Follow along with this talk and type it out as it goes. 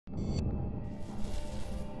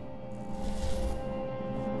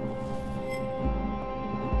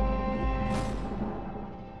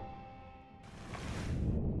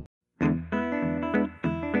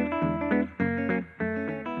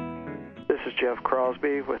Jeff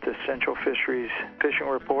Crosby with the Central Fisheries Fishing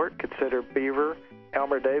Report. Consider beaver,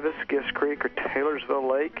 Elmer Davis, Gifts Creek, or Taylorsville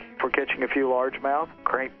Lake for catching a few largemouth.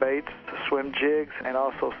 Crankbaits, swim jigs, and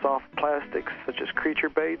also soft plastics such as creature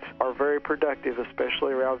baits are very productive,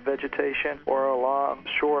 especially around vegetation or along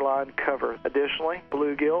shoreline cover. Additionally,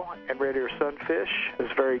 bluegill and red ear sunfish is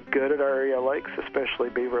very good at our area lakes, especially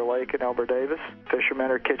Beaver Lake and Elmer Davis. Fishermen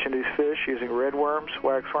are catching these fish using redworms,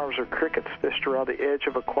 waxworms, or crickets fished around the edge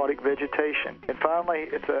of aquatic vegetation. And finally,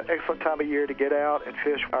 it's an excellent time of year to get out and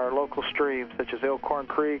fish our local streams such as Elkhorn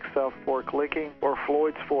Creek, South Fork Licking, or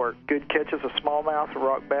Floyd's Fork. Good catches of smallmouth and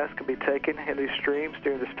rock bass can be taken in these streams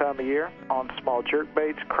during this time of year on small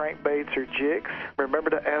jerkbaits, crankbaits, or jigs. Remember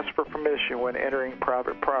to ask for permission when entering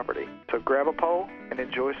private property. So grab a pole and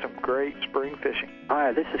enjoy some great spring fishing.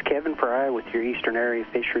 Hi, this is Kevin Fry with your Eastern Area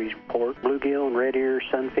Fisheries Report. Bluegill and red ear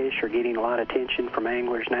sunfish are getting a lot of attention from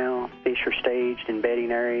anglers now. Fish are staged in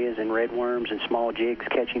bedding areas and redworms and small jigs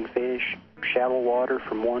catching fish. Shallow water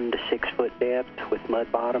from 1 to 6 foot depth with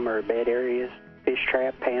mud bottom or bed areas. Fish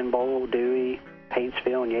Trap, Pan Bowl, Dewey,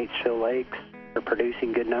 Paintsville, and Yatesville lakes are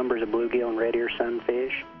producing good numbers of bluegill and red ear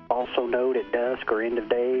sunfish. Also note at dusk or end of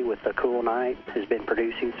day with a cool night has been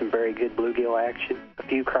producing some very good bluegill action. A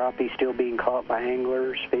few crappie still being caught by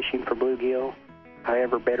anglers fishing for bluegill.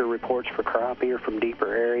 However, better reports for crappie are from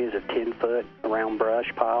deeper areas of 10 foot around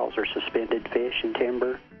brush piles or suspended fish and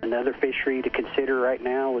timber. Another fishery to consider right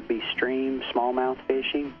now would be stream smallmouth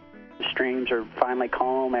fishing. The streams are finally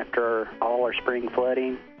calm after all our spring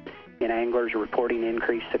flooding, and anglers are reporting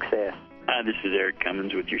increased success. Hi, this is Eric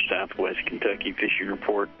Cummins with your Southwest Kentucky Fishing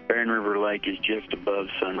Report. Barren River Lake is just above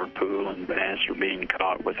Summer Pool, and bass are being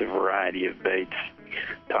caught with a variety of baits.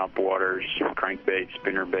 Topwaters, crankbaits,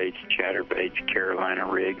 spinnerbaits, chatterbaits, Carolina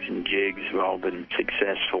rigs, and jigs have all been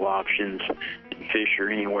successful options. Fish are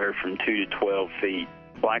anywhere from 2 to 12 feet.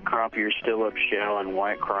 Black crappie are still up shallow, and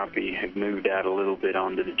white crappie have moved out a little bit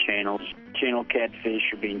onto the channels. Channel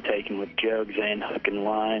catfish are being taken with jugs and hook and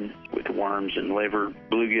line with worms and liver.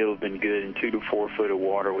 Bluegill have been good in 2 to 4 foot of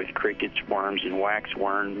water with crickets, worms, and wax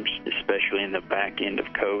worms, especially in the back end of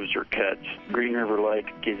coves or cuts. Green River Lake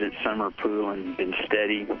is its summer pool and been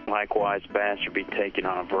steady. Likewise, bass are being taken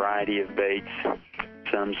on a variety of baits,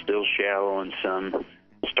 some still shallow and some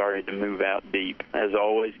started to move out deep. As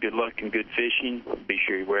always, good luck and good fishing. Be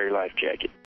sure you wear your life jacket.